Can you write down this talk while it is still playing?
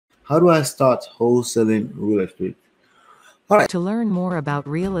How do I start wholesaling real estate? All right. To learn more about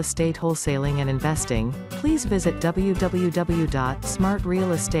real estate wholesaling and investing, please visit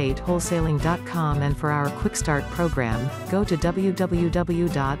www.smartrealestatewholesaling.com, and for our Quick Start program, go to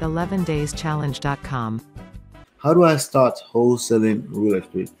www.11dayschallenge.com. How do I start wholesaling real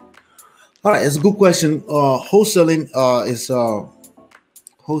estate? All right, it's a good question. Wholesaling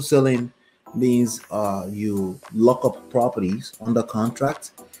means you lock up properties under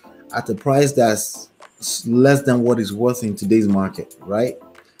contract at a price that's less than what is worth in today's market, right?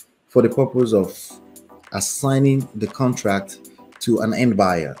 For the purpose of assigning the contract to an end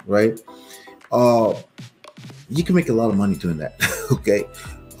buyer, right? You can make a lot of money doing that, okay?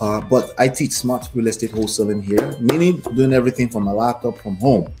 But I teach smart real estate wholesaling here, meaning doing everything from a laptop from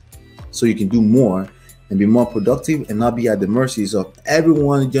home, so you can do more and be more productive and not be at the mercies of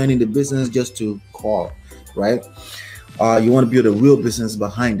everyone joining the business just to call, right? You want to build a real business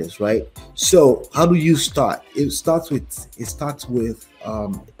behind this, right? So how do you start? It starts with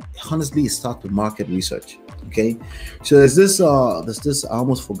market research. Okay, so there's this I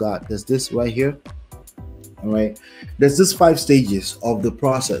almost forgot. There's this right here. All right, there's this 5 stages of the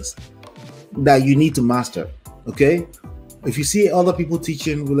process that you need to master. Okay, if you see other people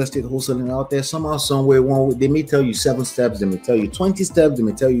teaching real estate wholesaling out there, somehow, somewhere, they may tell you 7 steps, they may tell you 20 steps, they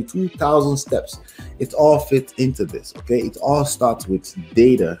may tell you 2,000 steps. It all fits into this. Okay, it all starts with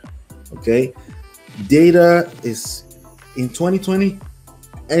data. Okay, data is in 2020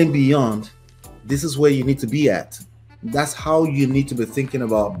 and beyond. This is where you need to be at. That's how you need to be thinking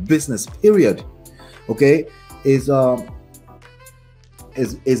about business, period. Okay, this is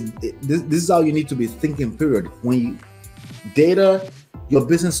how you need to be thinking, period. Your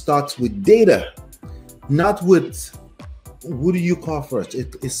business starts with data, not with who do you call first.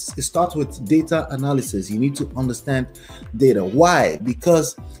 It starts with data analysis. You need to understand data. Why?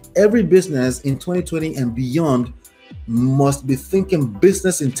 Because every business in 2020 and beyond must be thinking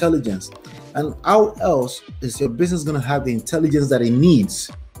business intelligence. And how else is your business going to have the intelligence that it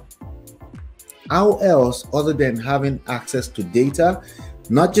needs? How else other than having access to data?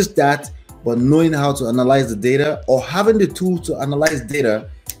 Not just that, but knowing how to analyze the data, or having the tool to analyze data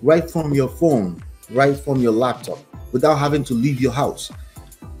right from your phone, right from your laptop, without having to leave your house.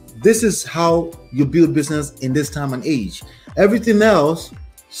 This is how you build business in this time and age. Everything else,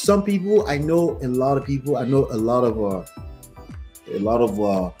 some people, I know a lot of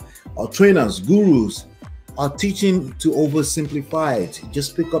trainers, gurus are teaching to oversimplify it.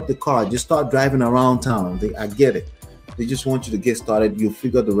 Just pick up the car, just start driving around town. I get it. They just want you to get started. You'll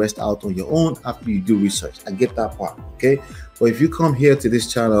figure the rest out on your own after you do research. I get that part, okay? But if you come here to this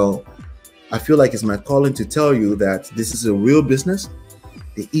channel, I feel like it's my calling to tell you that this is a real business.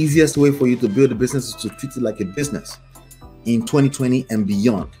 The easiest way for you to build a business is to treat it like a business in 2020 and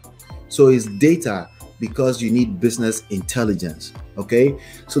beyond. So it's data, because you need business intelligence, okay?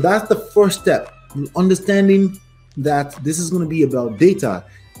 So that's the first step, understanding that this is going to be about data.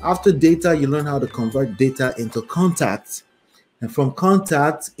 After data, you learn how to convert data into contacts, and from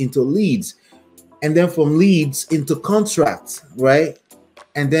contacts into leads, and then from leads into contracts, right?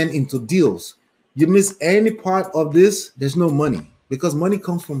 And then into deals. You miss any part of this, there's no money, because money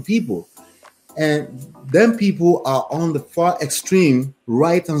comes from people. And then people are on the far extreme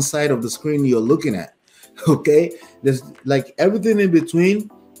right-hand side of the screen you're looking at. Okay, there's like everything in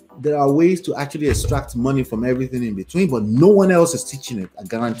between. There are ways to actually extract money from everything in between, but no one else is teaching it, I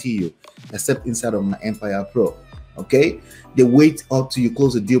guarantee you, except inside of myEmpirePRO. Okay, they wait up till you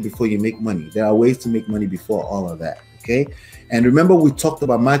close a deal before you make money. There are ways to make money before all of that. Okay, and remember, we talked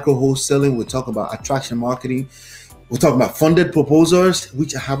about micro wholesaling, we talked about attraction marketing, we're talking about funded proposals,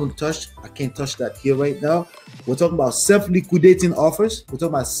 which I haven't touched. I can't touch that here right now. We're talking about self-liquidating offers. We're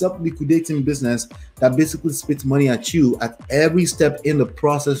talking about self-liquidating business that basically spits money at you at every step in the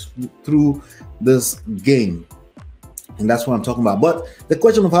process through this game. And that's what I'm talking about. But the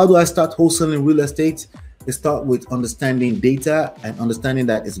question of how do I start wholesaling real estate, it starts with understanding data and understanding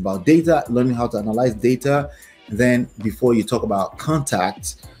that it's about data, learning how to analyze data. And then before you talk about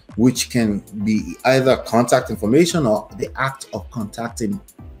contacts, which can be either contact information or the act of contacting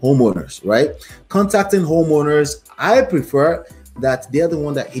homeowners, right? Contacting homeowners, I prefer that they're the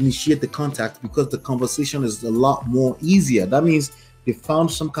one that initiate the contact, because the conversation is a lot more easier. That means they found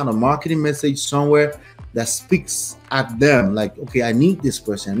some kind of marketing message somewhere that speaks at them, like, okay, I need this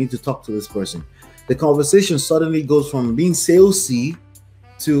person, I need to talk to this person. The conversation suddenly goes from being salesy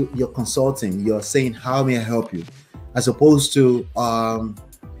to you're consulting, you're saying, how may I help you? As opposed to,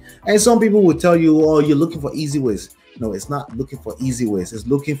 and some people will tell you, oh, you're looking for easy ways. No, it's not looking for easy ways. It's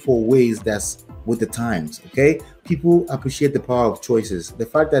looking for ways that's with the times. Okay, people appreciate the power of choices. The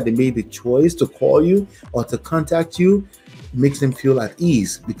fact that they made the choice to call you or to contact you makes them feel at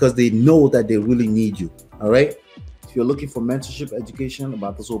ease because they know that they really need you. All right. If you're looking for mentorship education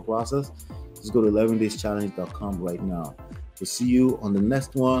about this whole process, just go to 11dayschallenge.com right now. We'll see you on the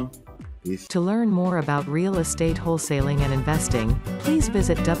next one. Peace. To learn more about real estate wholesaling and investing, please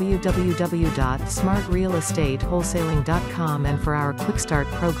visit www.smartrealestatewholesaling.com, and for our Quick Start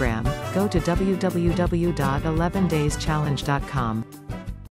program, go to www.11dayschallenge.com.